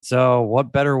So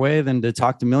what better way than to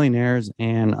talk to millionaires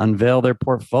and unveil their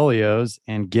portfolios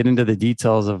and get into the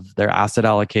details of their asset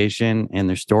allocation and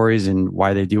their stories and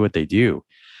why they do what they do.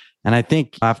 And I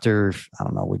think after,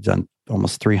 we've done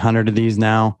almost 300 of these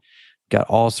now, got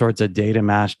all sorts of data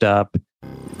mashed up.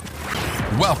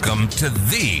 Welcome to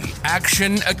the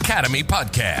Action Academy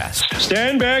podcast.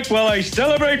 Stand back while I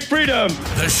celebrate freedom.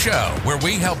 The show where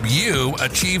we help you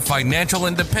achieve financial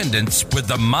independence with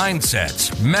the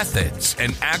mindsets, methods,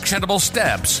 and actionable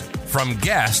steps from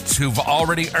guests who've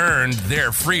already earned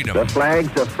their freedom. The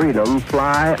flags of freedom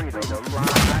fly.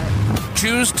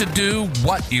 Choose to do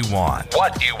what you want.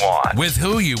 What you want. With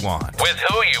who you want. With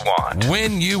who you want.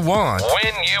 When you want.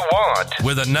 When you want.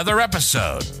 With another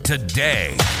episode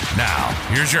today. Now,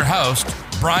 here's your host,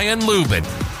 Brian Lubin.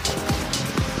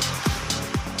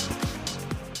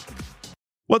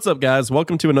 What's up, guys?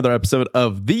 Welcome to another episode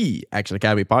of the Action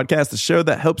Academy podcast, the show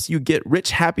that helps you get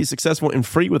rich, happy, successful, and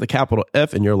free with a capital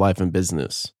F in your life and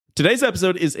business. Today's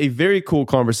episode is a very cool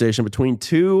conversation between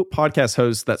two podcast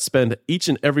hosts that spend each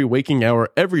and every waking hour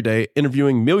every day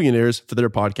interviewing millionaires for their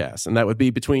podcasts. And that would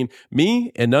be between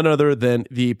me and none other than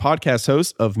the podcast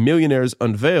host of Millionaires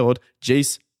Unveiled,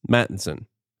 Jace Mattinson.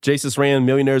 Jace has ran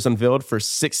Millionaires Unveiled for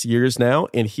 6 years now,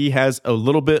 and he has a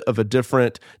little bit of a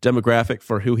different demographic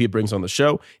for who he brings on the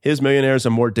show. His millionaires are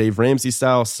more Dave Ramsey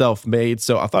style, self-made.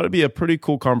 So I thought it'd be a pretty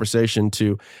cool conversation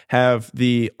to have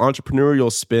the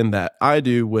entrepreneurial spin that I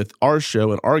do with our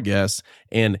show and our guests,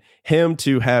 and him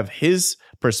to have his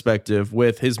perspective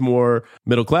with his more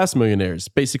middle-class millionaires,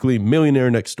 basically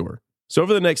millionaire next door. So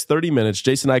over the next 30 minutes,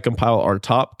 Jace and I compile our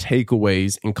top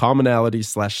takeaways and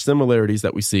commonalities/similarities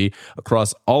that we see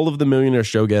across all of the millionaire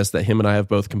show guests that him and I have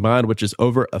both combined, which is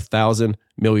over 1,000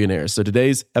 millionaires. So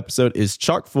today's episode is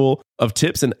chock full of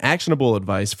tips and actionable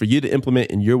advice for you to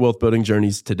implement in your wealth building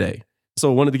journeys today. So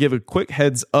I wanted to give a quick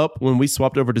heads up. When we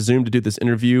swapped over to Zoom to do this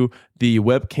interview, the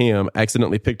webcam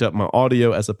accidentally picked up my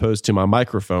audio as opposed to my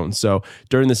microphone. So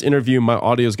during this interview, my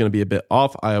audio is going to be a bit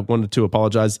off. I wanted to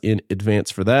apologize in advance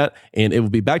for that, and it will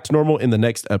be back to normal in the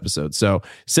next episode. So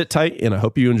sit tight, and I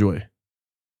hope you enjoy.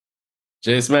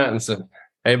 Jace Mattinson.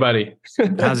 Hey, buddy.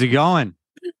 How's it going?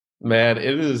 Man,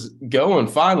 it is going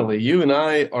finally. You and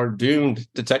I are doomed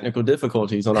to technical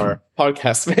difficulties on our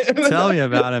podcast, man. Tell me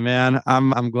about it, man.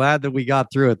 I'm glad that we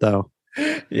got through it, though.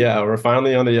 Yeah, we're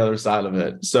finally on the other side of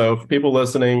it. So for people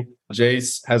listening,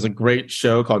 Jace has a great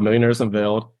show called Millionaires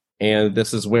Unveiled, and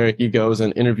this is where he goes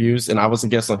and interviews, and I was a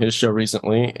guest on his show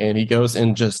recently, and he goes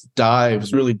and just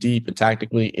dives really deep and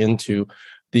tactically into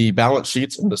the balance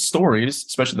sheets and the stories,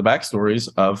 especially the backstories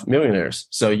of millionaires.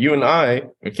 So you and I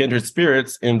are kindred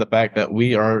spirits in the fact that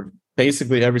we are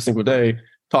basically every single day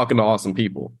talking to awesome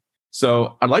people.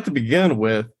 So I'd like to begin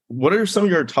with, what are some of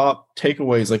your top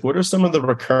takeaways? Like, what are some of the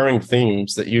recurring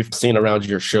themes that you've seen around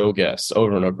your show guests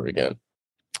over and over again?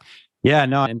 Yeah,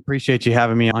 no, I appreciate you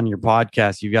having me on your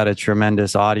podcast. You've got a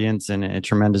tremendous audience and a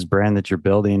tremendous brand that you're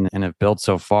building and have built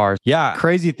so far. Yeah,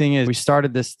 crazy thing is we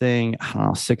started this thing,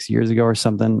 6 years ago or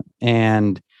something.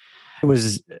 And it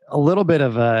was a little bit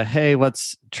of a, hey,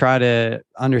 let's try to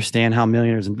understand how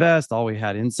millionaires invest. All we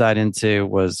had insight into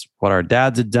was what our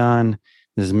dads had done.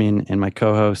 This is me and my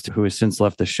co-host who has since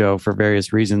left the show for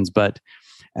various reasons. But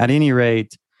at any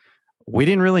rate, we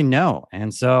didn't really know.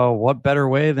 And so what better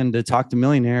way than to talk to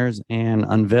millionaires and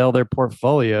unveil their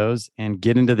portfolios and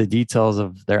get into the details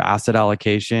of their asset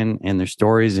allocation and their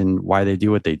stories and why they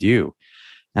do what they do.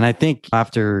 And I think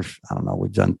after,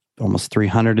 we've done almost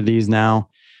 300 of these now,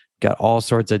 got all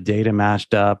sorts of data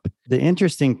mashed up. The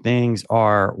interesting things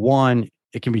are, one,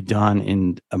 it can be done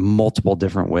in multiple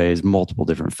different ways, multiple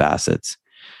different facets.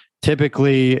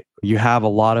 Typically, you have a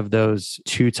lot of those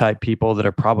two type people that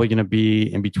are probably going to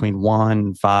be in between 1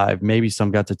 and 5, maybe some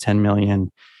got to 10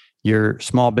 million. Your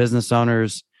small business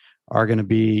owners are going to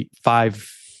be 5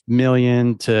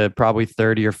 million to probably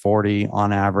 30 or 40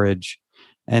 on average.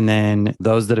 And then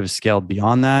those that have scaled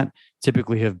beyond that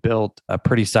typically have built a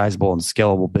pretty sizable and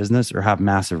scalable business or have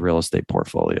massive real estate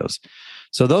portfolios.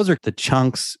 So those are the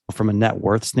chunks from a net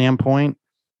worth standpoint.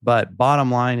 But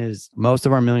bottom line is most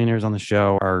of our millionaires on the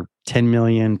show are 10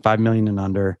 million, 5 million and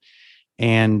under.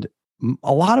 And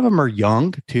a lot of them are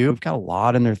young too. We've got a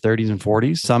lot in their 30s and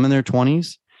 40s, some in their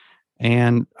 20s.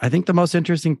 And I think the most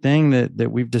interesting thing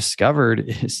that we've discovered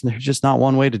is there's just not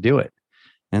one way to do it.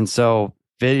 And so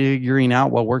figuring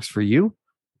out what works for you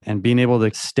and being able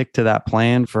to stick to that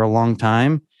plan for a long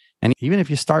time. And even if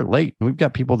you start late, we've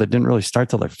got people that didn't really start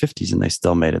till their 50s and they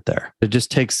still made it there. It just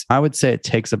takes, I would say it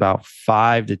takes about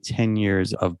 5 to 10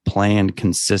 years of planned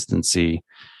consistency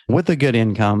with a good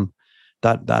income.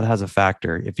 That has a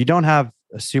factor. If you don't have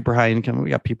a super high income. We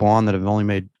got people on that have only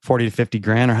made 40 to 50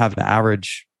 grand or have an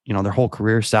average, their whole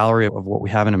career salary of what we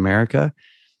have in America.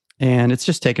 And it's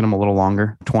just taken them a little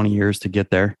longer, 20 years to get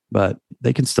there, but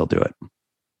they can still do it.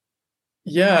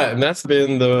 Yeah, and that's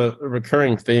been the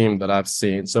recurring theme that I've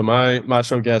seen. So my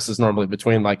show guest is normally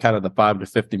between like kind of the 5 to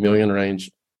 50 million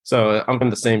range. So I'm in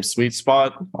the same sweet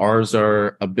spot. Ours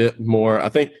are a bit more, I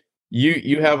think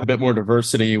you have a bit more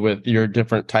diversity with your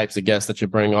different types of guests that you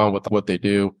bring on with what they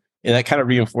do. And that kind of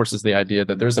reinforces the idea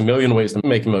that there's a million ways to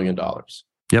make $1 million.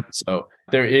 Yep. So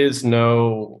there is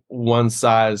no one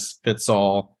size fits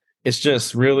all. It's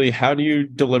just really, how do you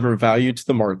deliver value to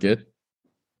the market,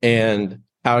 and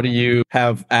how do you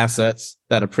have assets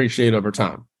that appreciate over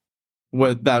time?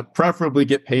 Would that preferably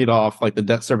get paid off, like the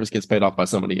debt service gets paid off by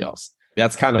somebody else?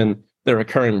 That's kind of the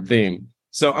recurring theme.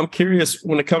 So I'm curious,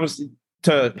 when it comes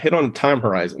to hit on time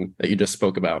horizon that you just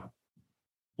spoke about,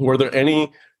 were there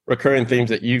any recurring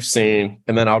themes that you've seen?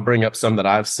 And then I'll bring up some that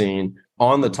I've seen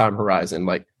on the time horizon,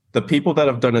 like the people that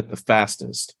have done it the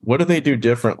fastest. What do they do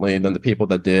differently than the people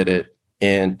that did it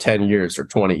in 10 years or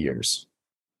 20 years?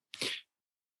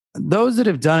 Those that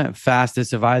have done it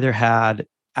fastest have either had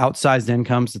outsized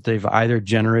incomes that they've either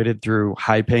generated through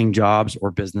high paying jobs or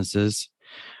businesses.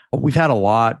 We've had a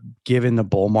lot given the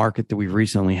bull market that we've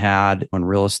recently had on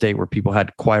real estate, where people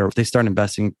had they started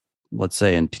investing, let's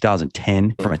say in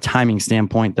 2010. From a timing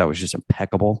standpoint, that was just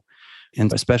impeccable.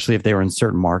 And especially if they were in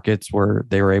certain markets where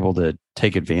they were able to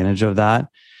take advantage of that.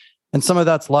 And some of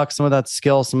that's luck, some of that's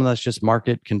skill, some of that's just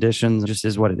market conditions. It just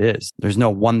is what it is. There's no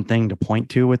one thing to point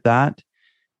to with that.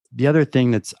 The other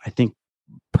thing that's, I think,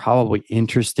 probably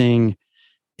interesting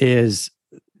is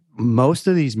most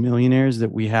of these millionaires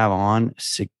that we have on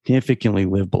significantly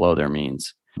live below their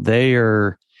means. They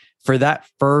are, for that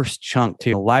first chunk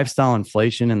too, lifestyle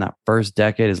inflation in that first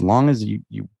decade, as long as you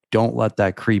don't let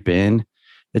that creep in,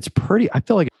 it's pretty, I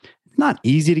feel like it's not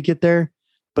easy to get there,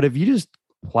 but if you just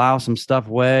plow some stuff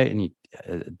away and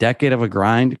a decade of a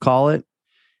grind, call it,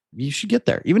 you should get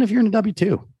there. Even if you're in a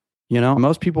W-2,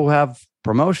 most people have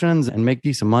promotions and make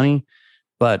decent money,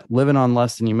 but living on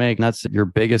less than you make, and that's your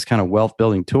biggest kind of wealth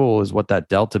building tool, is what that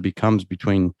delta becomes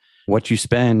between what you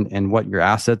spend and what your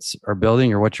assets are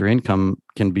building, or what your income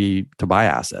can be to buy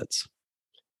assets.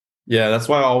 Yeah, that's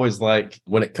why I always like,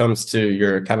 when it comes to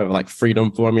your kind of like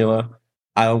freedom formula,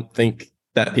 I don't think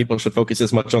that people should focus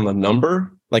as much on the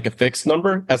number, like a fixed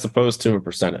number, as opposed to a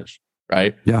percentage,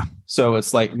 right? Yeah. So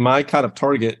it's like my kind of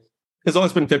target has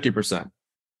always been 50%,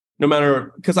 no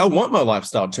matter, because I want my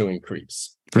lifestyle to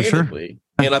increase. For sure.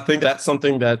 And I think that's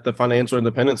something that the financial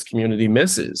independence community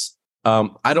misses.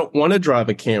 I don't want to drive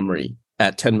a Camry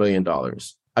at $10 million.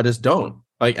 I just don't.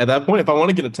 Like, at that point, if I want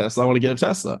to get a Tesla, I want to get a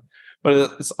Tesla.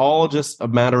 But it's all just a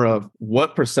matter of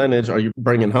what percentage are you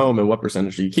bringing home and what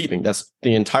percentage are you keeping. That's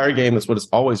the entire game. That's what it's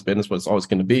always been. That's what it's always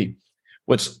going to be,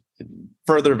 which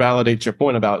further validates your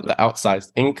point about the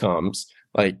outsized incomes.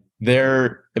 Like,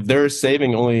 if they're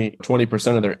saving only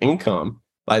 20% of their income,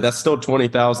 like that's still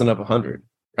 20,000 of 100,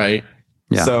 right?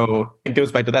 Yeah. So it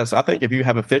goes back to that. So I think if you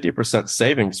have a 50%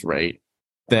 savings rate,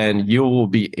 then you will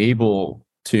be able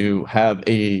to have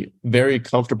a very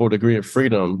comfortable degree of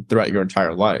freedom throughout your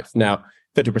entire life. Now,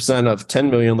 50% of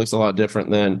 10 million looks a lot different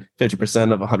than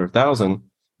 50% of 100,000,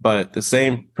 but the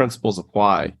same principles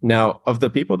apply. Now, of the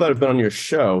people that have been on your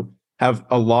show, have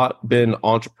a lot been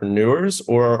entrepreneurs,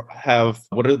 or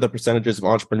what are the percentages of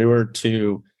entrepreneur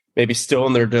to maybe still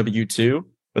in their W-2,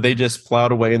 but they just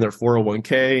plowed away in their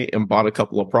 401k and bought a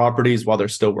couple of properties while they're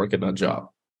still working that job?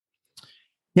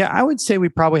 Yeah, I would say we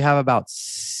probably have about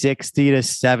 60 to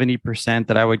 70%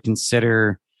 that I would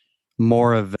consider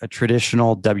more of a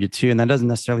traditional W-2. And that doesn't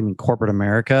necessarily mean corporate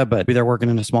America, but maybe they're working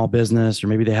in a small business, or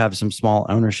maybe they have some small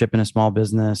ownership in a small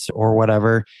business or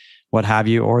whatever, what have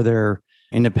you, or they're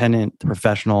independent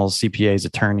professionals, CPAs,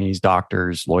 attorneys,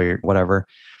 doctors, lawyers, whatever.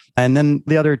 And then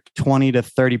the other 20 to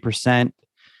 30%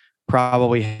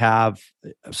 probably have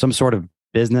some sort of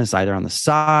business either on the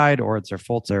side, or it's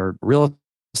their real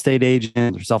estate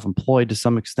agent, or self-employed to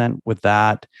some extent with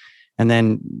that. And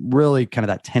then really kind of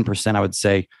that 10%, I would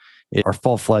say, are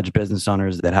full-fledged business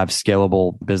owners that have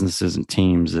scalable businesses and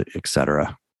teams, et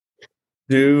cetera.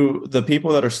 Do the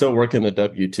people that are still working the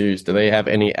W-2s, do they have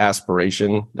any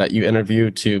aspiration that you interview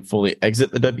to fully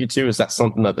exit the W-2? Is that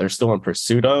something that they're still in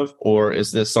pursuit of? Or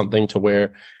is this something to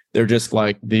where they're just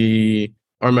like I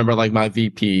remember like my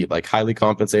VP, like highly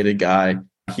compensated guy,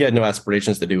 he had no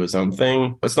aspirations to do his own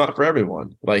thing. It's not for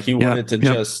everyone. Like he wanted to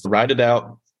just ride it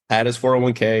out, add his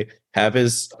 401k, have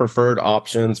his preferred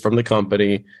options from the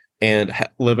company, and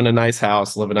live in a nice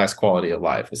house, live a nice quality of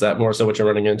life. Is that more so what you're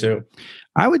running into?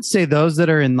 I would say those that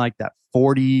are in like that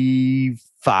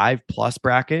 45 plus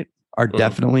bracket are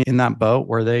definitely in that boat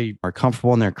where they are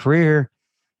comfortable in their career.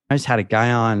 I just had a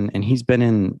guy on and he's been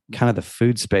in kind of the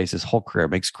food space his whole career,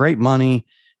 makes great money,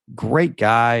 great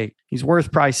guy. He's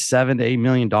worth probably $7 to $8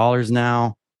 million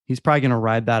now. He's probably going to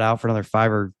ride that out for another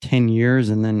 5 or 10 years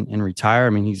and then retire. I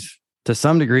mean, he's to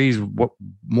some degree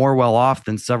more well off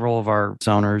than several of our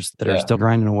owners that are still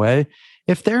grinding away.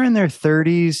 If they're in their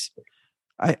 30s,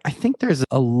 I think there's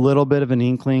a little bit of an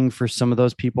inkling for some of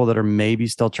those people that are maybe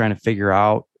still trying to figure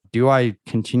out, do I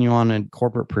continue on a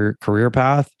corporate career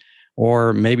path,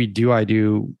 or maybe do I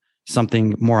do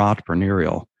something more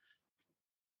entrepreneurial?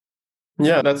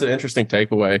 Yeah, that's an interesting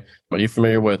takeaway. Are you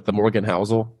familiar with Morgan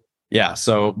Housel? Yeah,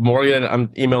 so Morgan,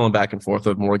 I'm emailing back and forth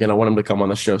with Morgan. I want him to come on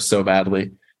the show so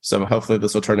badly. So hopefully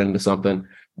this will turn into something.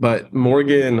 But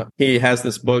Morgan, he has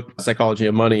this book, Psychology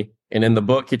of Money. And in the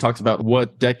book, he talks about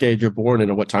what decade you're born in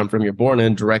and what time frame you're born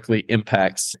in directly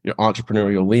impacts your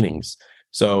entrepreneurial leanings.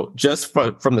 So just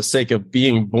from the sake of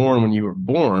being born when you were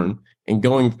born and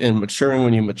going and maturing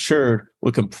when you matured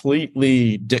will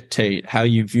completely dictate how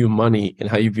you view money and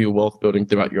how you view wealth building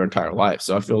throughout your entire life.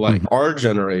 So I feel like our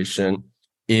generation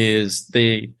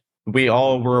we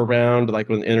all were around like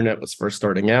when the internet was first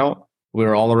starting out. We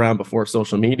were all around before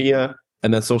social media,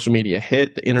 and then social media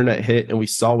hit, the internet hit, and we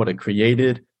saw what it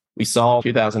created. We saw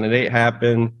 2008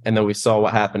 happen, and then we saw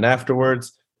what happened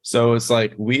afterwards. So it's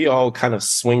like we all kind of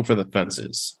swing for the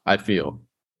fences, I feel.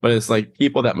 But it's like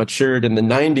people that matured in the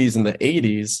 90s and the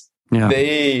 80s,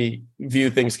 they view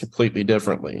things completely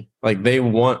differently. Like they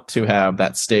want to have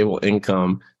that stable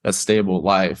income, that stable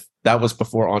life. That was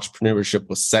before entrepreneurship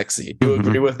was sexy. Do you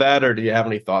agree with that, or do you have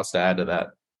any thoughts to add to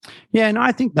that? Yeah, no,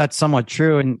 I think that's somewhat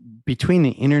true. And between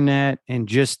the internet and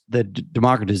just the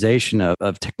democratization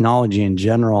of technology in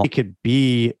general, it could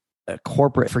be a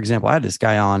corporate. For example, I had this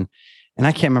guy on, and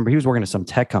I can't remember, he was working at some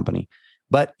tech company,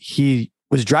 but he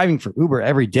was driving for Uber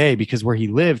every day because where he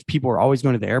lived, people were always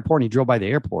going to the airport, and he drove by the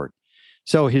airport.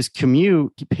 So his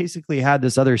commute, he basically had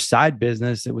this other side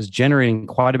business that was generating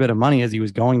quite a bit of money as he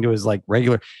was going to his like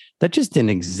regular, that just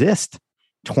didn't exist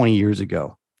 20 years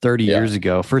ago, 30 years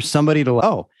ago for somebody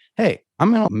to, hey,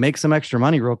 I'm going to make some extra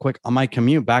money real quick on my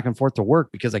commute back and forth to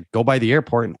work because I go by the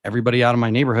airport and everybody out of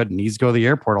my neighborhood needs to go to the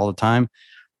airport all the time.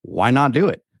 Why not do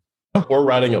it? Or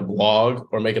writing a blog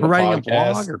or making a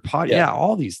podcast.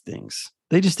 All these things.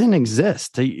 They just didn't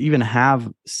exist to even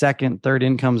have second, third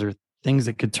incomes or things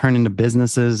that could turn into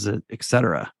businesses, et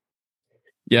cetera.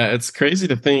 Yeah, it's crazy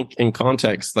to think in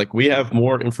context. Like we have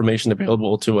more information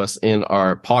available to us in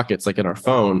our pockets, like in our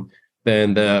phone,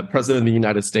 than the president of the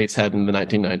United States had in the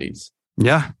 1990s.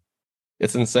 Yeah.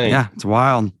 It's insane. Yeah, it's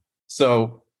wild.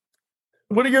 So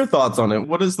what are your thoughts on it?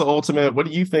 What is the ultimate? What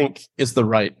do you think is the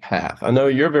right path? I know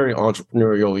you're very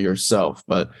entrepreneurial yourself,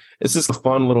 but it's just a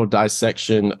fun little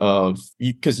dissection of,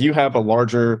 because you have a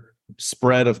larger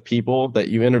spread of people that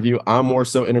you interview. I'm more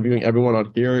so interviewing everyone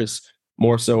on here is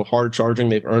more so hard charging.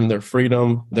 They've earned their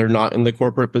freedom. They're not in the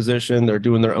corporate position. They're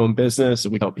doing their own business.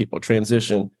 We help people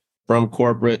transition from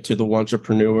corporate to the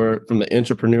entrepreneur, from the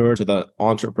entrepreneur to the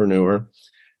entrepreneur.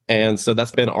 And so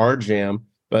that's been our jam.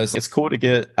 But it's cool to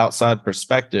get outside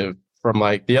perspective from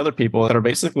like the other people that are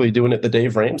basically doing it the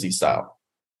Dave Ramsey style.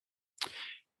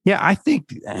 Yeah, I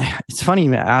think it's funny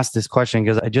you asked this question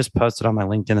because I just posted on my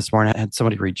LinkedIn this morning. I had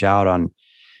somebody reach out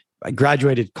I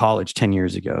graduated college 10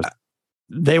 years ago.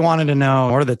 They wanted to know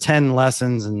what are the 10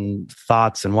 lessons and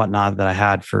thoughts and whatnot that I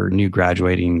had for the new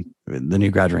graduating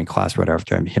class right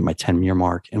after I hit my 10-year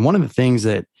mark. And one of the things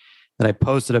that I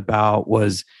posted about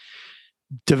was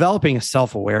developing a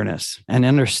self-awareness and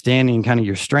understanding kind of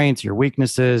your strengths, your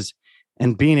weaknesses,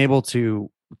 and being able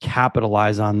to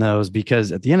capitalize on those.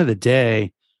 Because at the end of the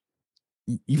day,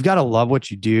 you've got to love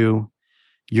what you do.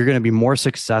 You're going to be more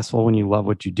successful when you love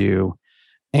what you do,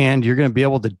 and you're going to be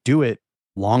able to do it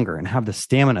longer and have the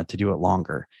stamina to do it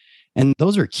longer. And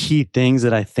those are key things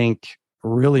that I think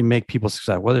really make people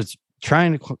successful, whether it's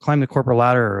trying to climb the corporate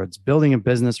ladder or it's building a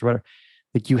business or whatever.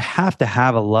 Like you have to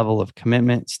have a level of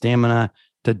commitment, stamina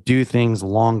to do things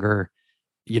longer,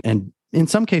 and in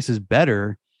some cases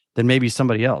better than maybe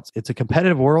somebody else. It's a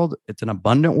competitive world. It's an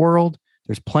abundant world.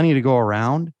 There's plenty to go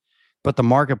around, but the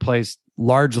marketplace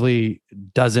largely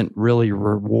doesn't really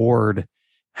reward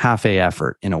half-a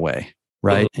effort in a way,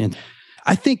 right? And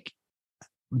I think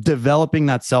developing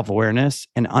that self-awareness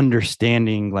and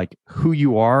understanding like who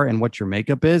you are and what your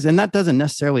makeup is, and that doesn't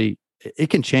necessarily, it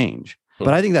can change.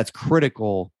 But I think that's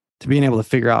critical to being able to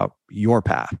figure out your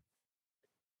path.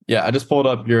 Yeah, I just pulled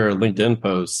up your LinkedIn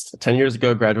post. 10 years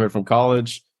ago, graduated from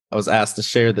college. I was asked to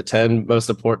share the 10 most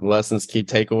important lessons, key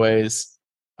takeaways.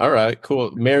 All right,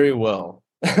 cool. Marry well.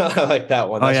 I like that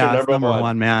one. Oh, That's yeah, your that's number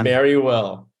one, man. Marry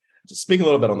well. Just speak a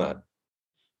little bit on that.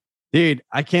 Dude,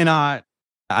 I cannot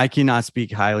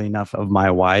speak highly enough of my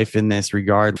wife in this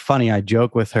regard. Funny, I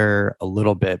joke with her a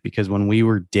little bit because when we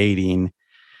were dating,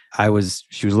 she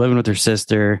was living with her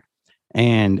sister,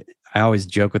 and I always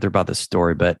joke with her about this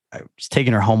story, but I was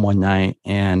taking her home one night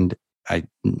and I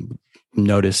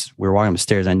noticed we were walking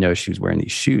upstairs. I noticed she was wearing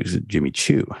these shoes, Jimmy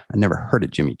Choo. I never heard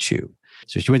of Jimmy Choo.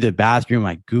 So she went to the bathroom,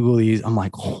 I Google these. I'm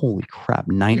like, holy crap,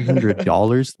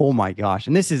 $900. Oh my gosh.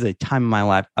 And this is a time in my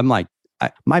life. I'm like,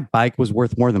 my bike was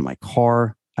worth more than my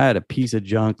car. I had a piece of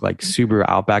junk, like Subaru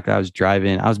Outback that I was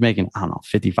driving. I was making, I don't know,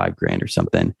 55 grand or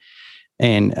something.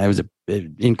 And I was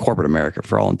in corporate America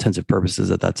for all intensive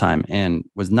purposes at that time, and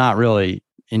was not really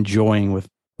enjoying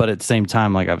but at the same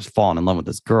time, like I was falling in love with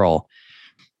this girl.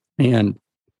 And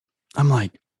I'm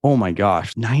like, oh my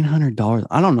gosh, $900.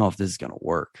 I don't know if this is going to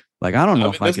work. Like, I don't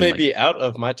know if this may be out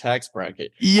of my tax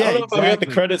bracket. Yeah, I don't know exactly. if I got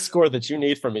the credit score that you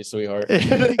need from me, sweetheart.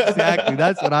 Exactly.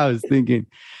 That's what I was thinking.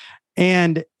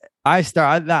 And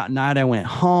that night I went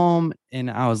home and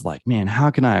I was like, man,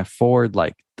 how can I afford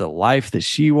like the life that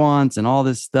she wants and all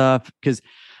this stuff? Because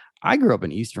I grew up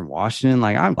in Eastern Washington.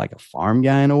 Like, I'm like a farm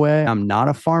guy in a way. I'm not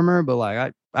a farmer, but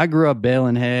like I grew up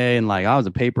baling hay and like I was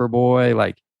a paper boy.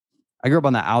 Like, I grew up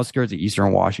on the outskirts of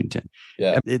Eastern Washington.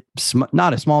 Yeah. It's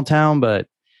not a small town, but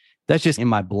that's just in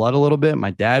my blood a little bit.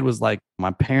 My dad was like,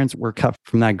 my parents were cut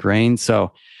from that grain.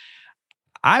 So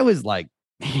I was like,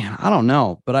 man, I don't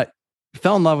know. But I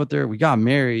fell in love with her. We got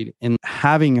married, and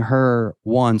having her,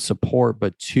 one, support,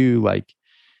 but two, like,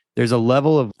 there's a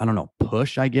level of, I don't know,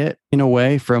 push I get in a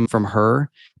way from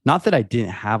her. Not that I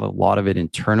didn't have a lot of it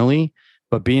internally,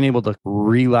 but being able to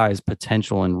realize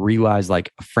potential and realize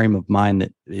like a frame of mind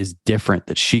that is different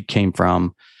that she came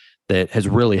from, that has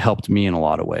really helped me in a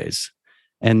lot of ways.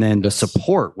 And then the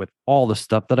support with all the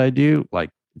stuff that I do, like,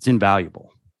 it's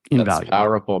invaluable. That's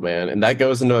powerful, man. And that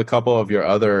goes into a couple of your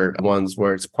other ones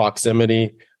where it's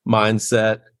proximity,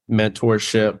 mindset,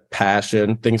 mentorship,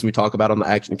 passion, things we talk about on the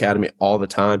Action Academy all the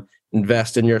time.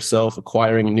 Invest in yourself,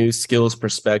 acquiring new skills,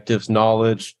 perspectives,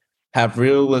 knowledge, have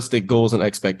realistic goals and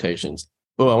expectations.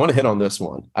 Oh, I want to hit on this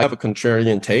one. I have a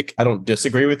contrarian take. I don't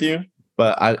disagree with you,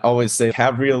 but I always say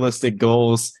have realistic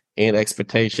goals and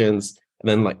expectations, and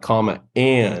then like comment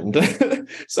and.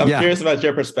 So I'm curious about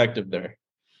your perspective there.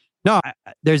 No,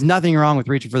 there's nothing wrong with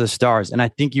reaching for the stars. And I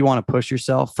think you want to push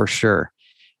yourself for sure.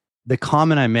 The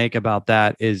comment I make about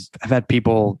that is I've had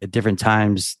people at different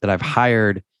times that I've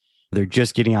hired. They're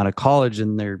just getting out of college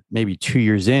and they're maybe 2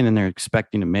 years in and they're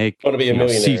expecting to make. Want to be a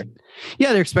millionaire.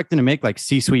 They're expecting to make like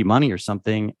C-suite money or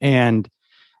something. And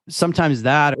sometimes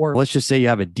that, or let's just say you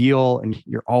have a deal and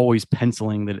you're always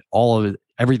penciling that all of it,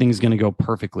 everything's going to go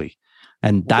perfectly.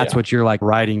 And that's what you're like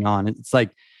riding on. It's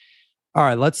like, all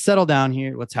right, let's settle down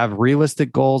here. Let's have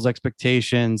realistic goals,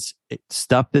 expectations,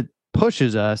 stuff that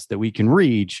pushes us that we can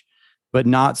reach, but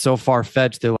not so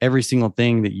far-fetched that every single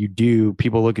thing that you do,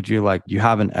 people look at you like you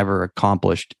haven't ever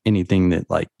accomplished anything that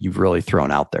like you've really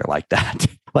thrown out there like that.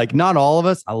 Like, not all of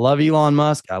us. I love Elon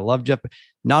Musk. I love Jeff.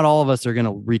 Not all of us are going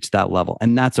to reach that level,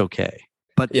 and that's okay.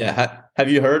 But have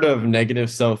you heard of negative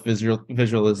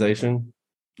self-visualization?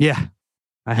 Yeah,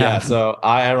 I have. Yeah, so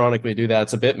I ironically do that.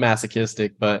 It's a bit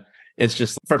masochistic, but it's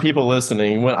just for people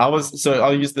listening. I'll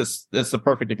use this as the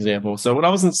perfect example. So when I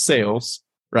was in sales,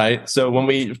 right? So when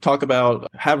we talk about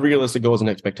have realistic goals and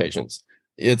expectations,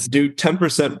 it's do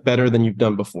 10% better than you've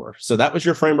done before. So that was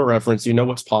your frame of reference. You know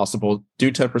what's possible.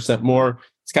 Do 10% more.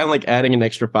 It's kind of like adding an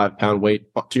extra 5-pound weight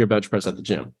to your bench press at the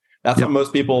gym. That's what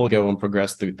most people go and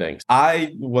progress through things.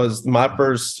 My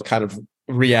first kind of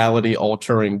reality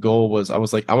altering goal was I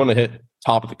want to hit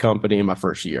top of the company in my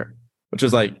first year, which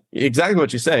is like exactly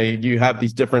what you say. You have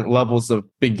these different levels of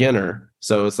beginner.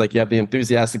 So it's like you have the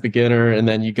enthusiastic beginner, and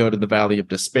then you go to the valley of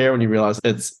despair when you realize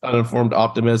it's uninformed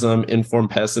optimism, informed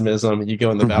pessimism. You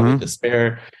go in the valley of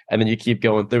despair, and then you keep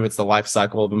going through. It's the life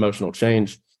cycle of emotional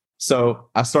change. So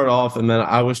I start off, and then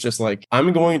I was just like,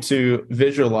 I'm going to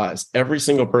visualize every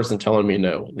single person telling me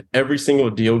no, every single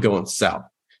deal going south.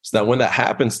 So that when that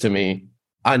happens to me,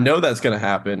 I know that's going to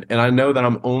happen. And I know that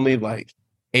I'm only like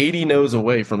 80 no's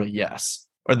away from a yes.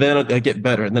 Or then I get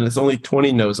better. And then it's only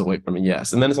 20 no's away from a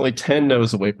yes. And then it's only 10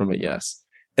 no's away from a yes.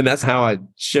 And that's how I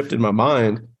shifted my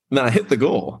mind. And then I hit the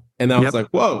goal. And then I was like,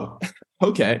 whoa,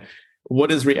 okay,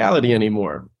 what is reality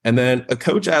anymore? And then a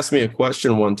coach asked me a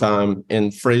question one time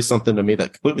and phrased something to me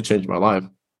that completely changed my life.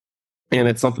 And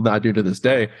it's something that I do to this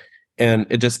day. And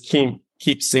it just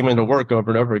keeps seeming to work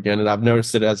over and over again. And I've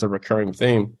noticed it as a recurring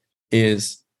theme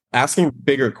is asking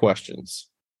bigger questions.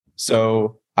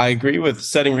 So I agree with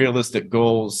setting realistic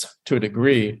goals to a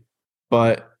degree,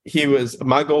 but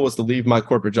my goal was to leave my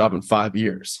corporate job in 5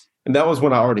 years. And that was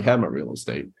when I already had my real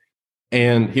estate.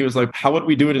 And he was like, how would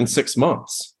we do it in 6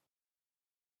 months?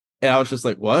 And I was just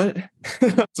like, what?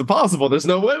 It's impossible. There's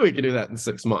no way we could do that in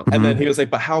 6 months. And then he was like,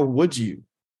 but how would you?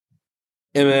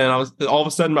 And then all of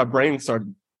a sudden my brain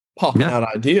started popping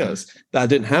out ideas that I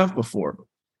didn't have before.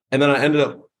 And then I ended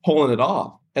up pulling it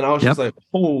off. And I was just like,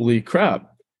 holy crap.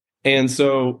 And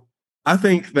so I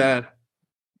think that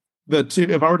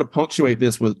if I were to punctuate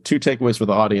this with 2 takeaways for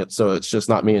the audience, so it's just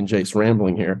not me and Jace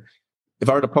rambling here. If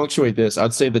I were to punctuate this,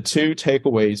 I'd say the 2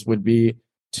 takeaways would be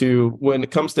when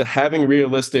it comes to having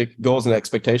realistic goals and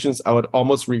expectations, I would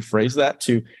almost rephrase that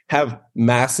to have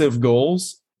massive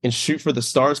goals and shoot for the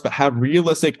stars, but have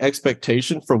realistic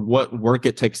expectation for what work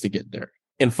it takes to get there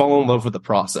and fall in love with the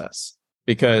process,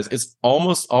 because it's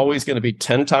almost always going to be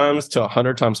 10 times to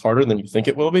 100 times harder than you think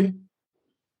it will be,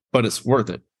 but it's worth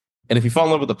it. And if you fall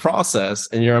in love with the process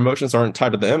and your emotions aren't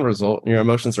tied to the end result, and your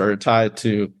emotions are tied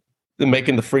to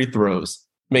making the free throws,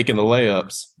 making the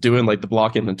layups, doing like the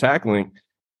blocking and tackling,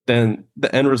 then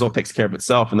the end result takes care of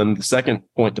itself. And then the second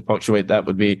point to punctuate that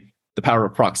would be the power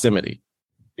of proximity.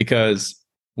 Because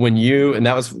and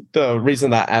that was the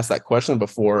reason that I asked that question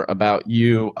before about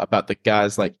the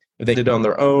guys, like if they did it on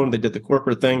their own, they did the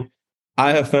corporate thing.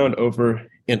 I have found over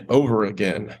and over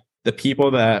again, the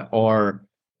people that are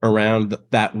around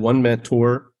that one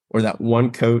mentor or that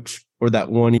one coach or that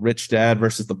one rich dad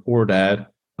versus the poor dad,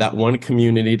 that one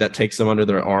community that takes them under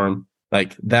their arm,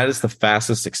 like that is the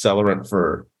fastest accelerant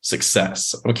for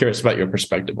success. I'm curious about your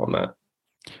perspective on that.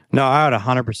 No, I would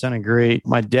 100% agree.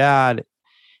 My dad,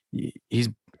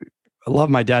 I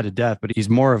love my dad to death, but he's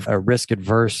more of a risk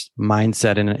adverse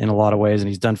mindset in a lot of ways. And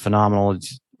he's done phenomenal.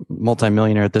 He's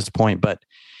multimillionaire at this point. But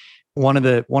one of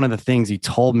the things he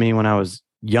told me when I was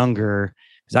younger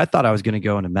is I thought I was going to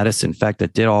go into medicine. In fact, I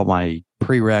did all my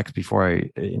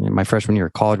prereqs in my freshman year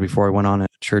of college, before I went on a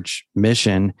church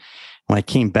mission. When I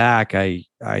came back, I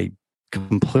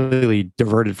completely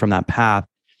diverted from that path.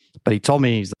 But he told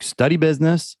me, he's like, study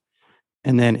business.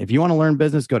 And then if you want to learn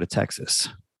business, go to Texas.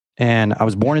 And I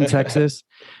was born in Texas,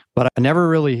 but I never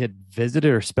really had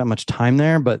visited or spent much time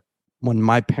there. But when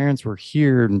my parents were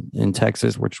here in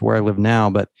Texas, which is where I live now,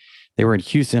 but they were in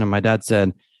Houston, and my dad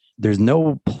said, there's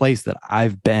no place that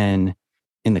I've been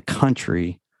in the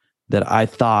country that I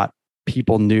thought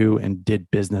people knew and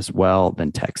did business well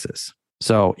than Texas.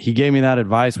 So he gave me that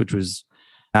advice, which was,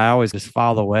 I always just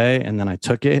filed away. And then I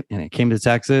took it and it came to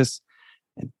Texas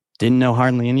and didn't know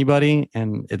hardly anybody.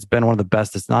 And it's been one of the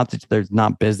best. It's not that there's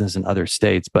not business in other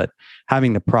states, but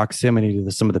having the proximity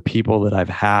to some of the people that I've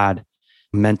had,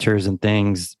 mentors and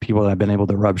things, people that I've been able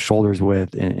to rub shoulders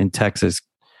with in Texas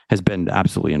has been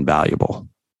absolutely invaluable.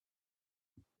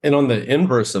 And on the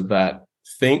inverse of that,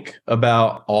 think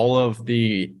about all of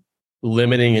the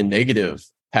limiting and negative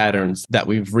patterns that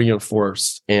we've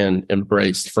reinforced and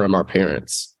embraced from our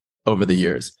parents over the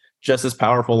years. Just as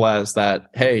powerful as that,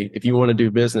 hey, if you want to do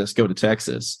business, go to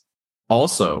Texas.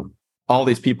 Also, all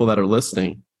these people that are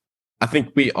listening, I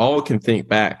think we all can think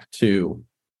back to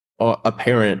a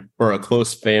parent or a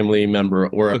close family member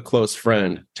or a close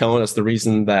friend telling us the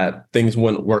reason that things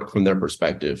wouldn't work from their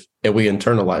perspective. And we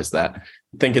internalize that,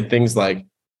 thinking things like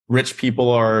rich people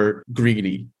are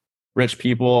greedy. Rich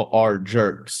people are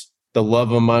jerks. The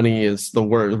love of money is the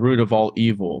root of all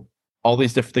evil. All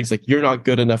these different things, like you're not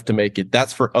good enough to make it.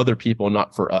 That's for other people,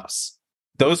 not for us.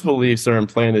 Those beliefs are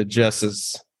implanted just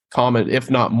as common, if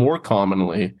not more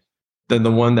commonly, than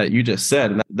the one that you just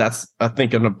said. And that's, I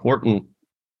think, an important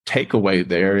takeaway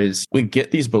there is we get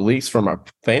these beliefs from our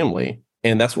family,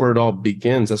 and that's where it all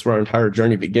begins. That's where our entire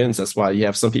journey begins. That's why you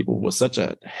have some people with such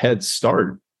a head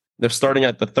start. They're starting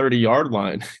at the 30-yard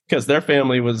line because their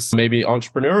family was maybe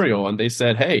entrepreneurial and they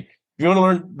said, hey, if you want to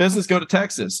learn business, go to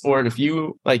Texas. Or if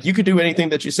you could do anything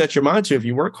that you set your mind to if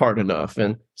you work hard enough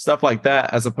and stuff like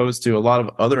that, as opposed to a lot of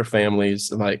other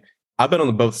families. Like I've been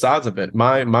on both sides of it.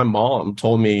 My mom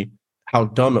told me how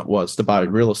dumb it was to buy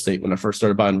real estate when I first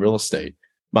started buying real estate.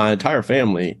 My entire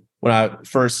family, when I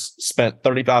first spent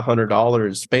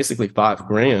 $3,500, basically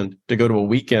 $5,000 to go to a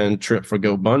weekend trip for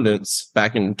GoBundance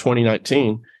back in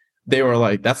 2019, they were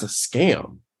like, that's a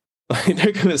scam. Like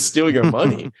they're going to steal your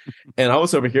money. And I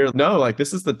was over here, no, like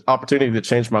this is the opportunity to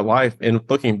change my life. And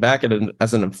looking back at it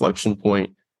as an inflection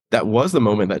point, that was the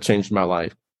moment that changed my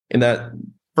life. And that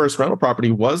first rental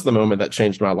property was the moment that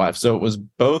changed my life. So it was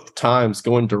both times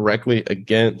going directly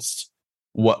against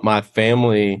what my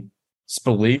family's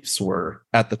beliefs were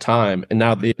at the time. And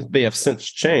now they have since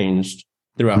changed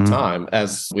throughout time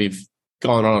as we've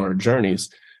gone on our journeys.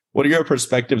 What are your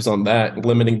perspectives on that,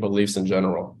 limiting beliefs in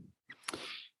general?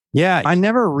 Yeah, I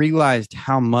never realized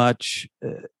how much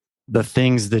the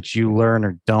things that you learn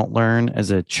or don't learn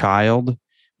as a child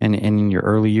and in your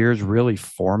early years really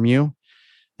form you.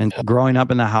 And growing up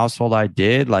in the household I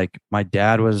did, like my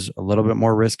dad was a little bit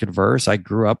more risk adverse. I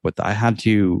grew up with, I had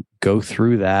to go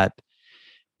through that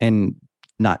and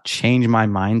not change my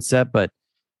mindset, but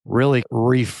really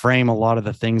reframe a lot of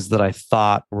the things that I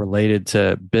thought related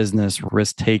to business,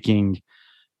 risk taking.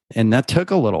 And that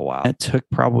took a little while. It took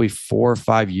probably 4 or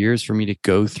 5 years for me to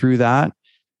go through that.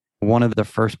 One of the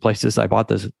first places I bought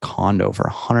this condo for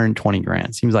 120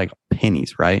 grand. Seems like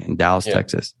pennies, right? In Dallas,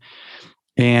 Texas.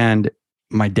 And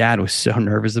my dad was so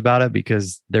nervous about it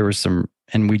because there was some,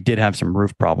 and we did have some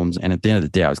roof problems. And at the end of the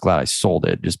day, I was glad I sold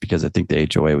it just because I think the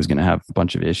HOA was going to have a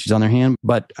bunch of issues on their hand.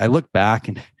 But I look back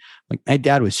and like my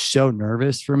dad was so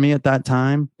nervous for me at that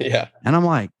time. Yeah. And I'm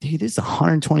like, dude, this is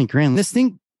 120 grand. This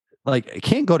thing, like, it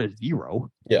can't go to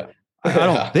zero. Yeah. I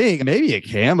don't think, maybe it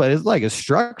can, but it's like a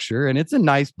structure and it's a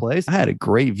nice place. I had a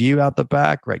great view out the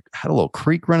back, right? Had a little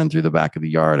creek running through the back of the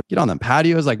yard. Get on the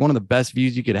patio is like one of the best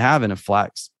views you could have in a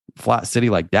flat city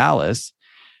like Dallas.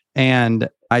 And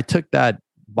I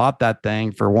bought that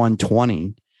thing for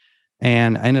 120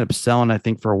 and I ended up selling, I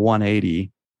think, for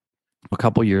 180 a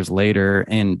couple years later.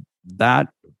 And that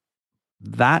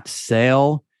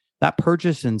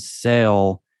purchase and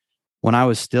sale, when I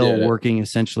was still working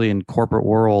essentially in corporate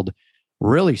world,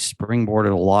 really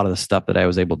springboarded a lot of the stuff that I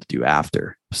was able to do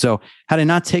after. So had I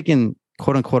not taken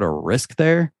quote unquote a risk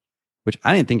there, which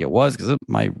I didn't think it was because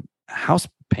my house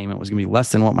payment was going to be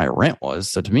less than what my rent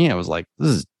was. So to me, I was like, this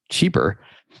is cheaper.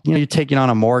 You know, you're taking on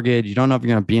a mortgage. You don't know if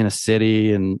you're going to be in a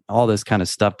city and all this kind of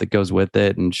stuff that goes with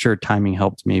it. And sure, timing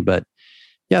helped me, but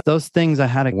yeah, those things I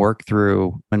had to work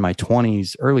through in my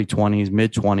 20s, early 20s,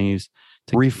 mid 20s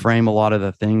to reframe a lot of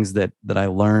the things that I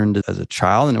learned as a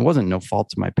child. And it wasn't no fault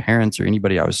to my parents or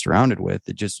anybody I was surrounded with.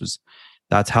 It just was,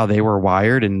 that's how they were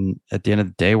wired. And at the end of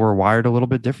the day, we're wired a little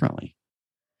bit differently.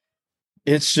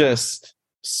 It's just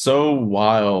so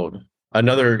wild.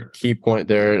 Another key point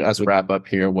there as we wrap up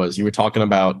here was you were talking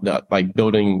about like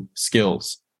building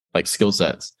skills, like skill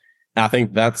sets. And I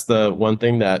think that's the one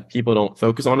thing that people don't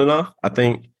focus on enough. I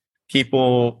think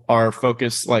people are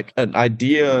focused like an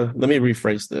idea. Let me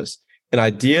rephrase this. An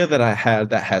idea that I had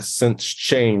that has since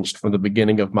changed from the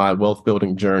beginning of my wealth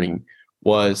building journey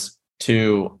was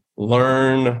to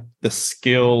learn the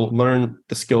skill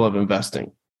of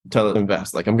investing, to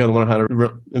invest. Like I'm going to learn how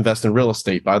to invest in real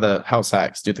estate, buy the house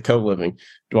hacks, do the co-living,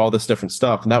 do all this different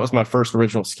stuff. And that was my first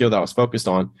original skill that I was focused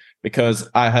on because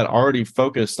I had already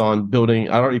focused on building.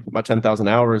 I already put my 10,000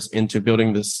 hours into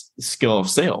building this skill of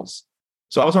sales.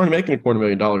 So I was already making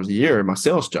 $250,000 a year in my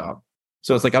sales job.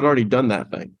 So it's like I'd already done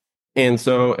that thing. And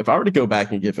so if I were to go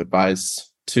back and give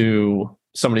advice to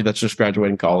somebody that's just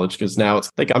graduating college, because now it's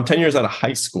like I'm 10 years out of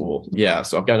high school. Yeah.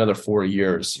 So I've got another 4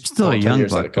 years. You're still a young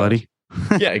buck, buddy.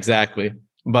 Yeah, exactly.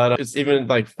 But it's even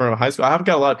like from high school, I've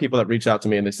got a lot of people that reach out to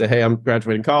me and they say, hey, I'm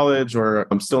graduating college or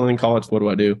I'm still in college. What do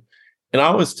I do? And I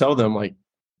always tell them, like,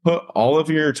 put all of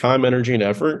your time, energy, and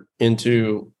effort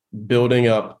into building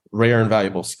up rare and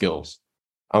valuable skills.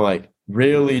 I'm like,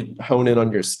 really hone in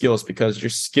on your skills because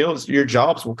your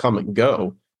jobs will come and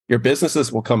go. Your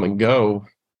businesses will come and go,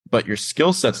 but your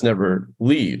skill sets never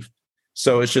leave.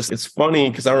 So it's funny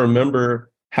because I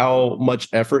remember how much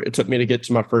effort it took me to get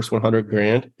to my first 100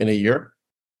 grand in a year.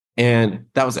 And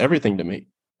that was everything to me.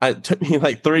 It took me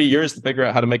like 3 years to figure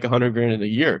out how to make 100 grand in a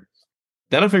year.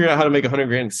 Then I figured out how to make 100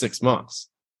 grand in 6 months.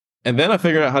 And then I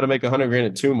figured out how to make 100 grand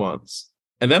in 2 months.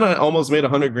 And then I almost made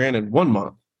 100 grand in 1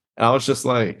 month. And I was just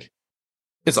like,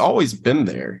 it's always been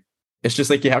there. It's just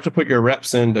like you have to put your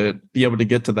reps in to be able to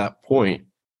get to that point.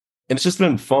 And it's just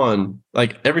been fun.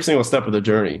 Like every single step of the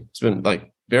journey. It's been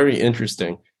like very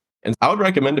interesting. And I would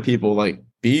recommend to people, like,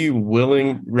 be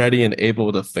willing, ready, and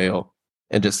able to fail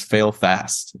and just fail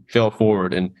fast, fail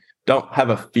forward, and don't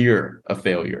have a fear of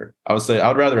failure. I would say I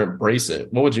would rather embrace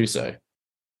it. What would you say?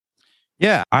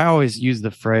 Yeah, I always use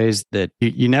the phrase that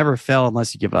you never fail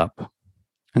unless you give up.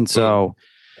 And so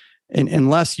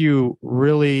unless you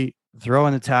really throw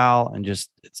in the towel and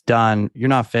just it's done, you're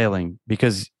not failing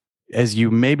because as you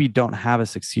maybe don't have a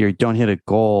succeed or don't hit a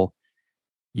goal,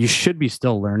 you should be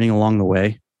still learning along the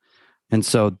way. And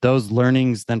so those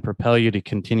learnings then propel you to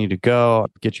continue to go,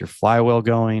 get your flywheel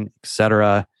going,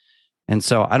 etc. And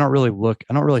so I don't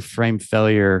really frame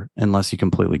failure unless you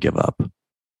completely give up.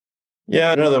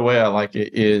 Yeah, another way I like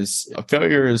it is a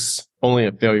failure is only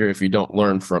a failure if you don't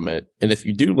learn from it. And if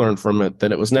you do learn from it,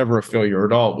 then it was never a failure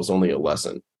at all. It was only a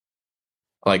lesson.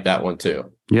 I like that one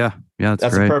too. Yeah, that's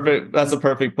great. That's a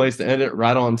perfect place to end it,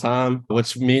 right on time,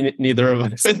 which neither of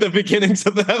us at the beginnings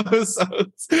of the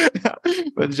episodes.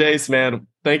 But Jace, man,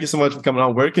 thank you so much for coming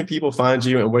on. Where can people find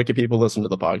you and where can people listen to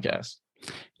the podcast?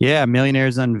 Yeah,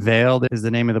 Millionaires Unveiled is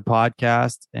the name of the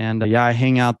podcast. And I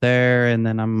hang out there, and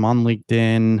then I'm on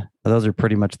LinkedIn. Those are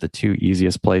pretty much the two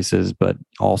easiest places, but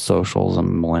all socials. I'm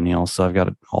a millennial, so I've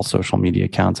got all social media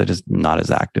accounts. I just not as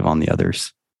active on the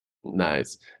others.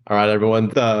 Nice. All right, everyone.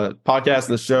 The podcast,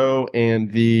 the show,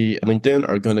 and the LinkedIn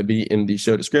are going to be in the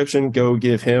show description. Go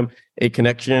give him a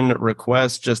connection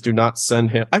request. Just do not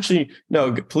send him. Actually,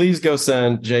 no, please go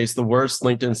send Jace the worst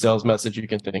LinkedIn sales message you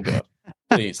can think of.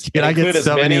 Please. Can I get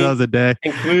so many of those a day?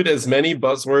 Include as many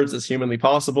buzzwords as humanly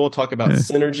possible. Talk about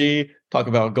synergy. Talk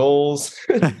about goals.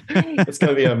 It's going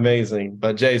to be amazing.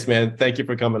 But Jace, man, thank you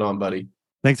for coming on, buddy.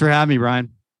 Thanks for having me, Brian.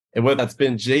 And that's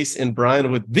been Jace and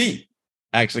Brian with the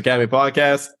Action Academy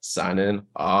Podcast, signing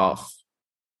off.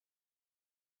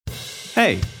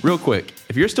 Hey, real quick,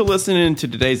 if you're still listening to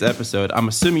today's episode, I'm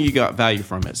assuming you got value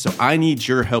from it, so I need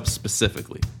your help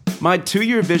specifically. My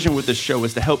 2-year vision with this show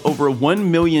is to help over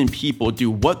 1 million people do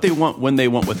what they want, when they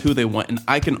want, with who they want, and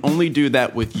I can only do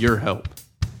that with your help.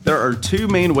 There are 2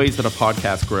 main ways that a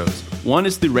podcast grows. One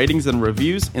is through ratings and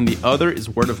reviews, and the other is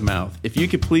word of mouth. If you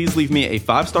could please leave me a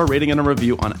 5-star rating and a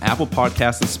review on Apple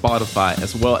Podcasts and Spotify,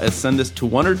 as well as send this to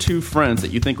 1 or 2 friends that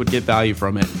you think would get value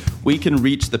from it, we can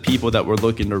reach the people that we're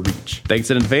looking to reach. Thanks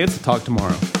in advance. Talk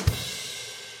tomorrow.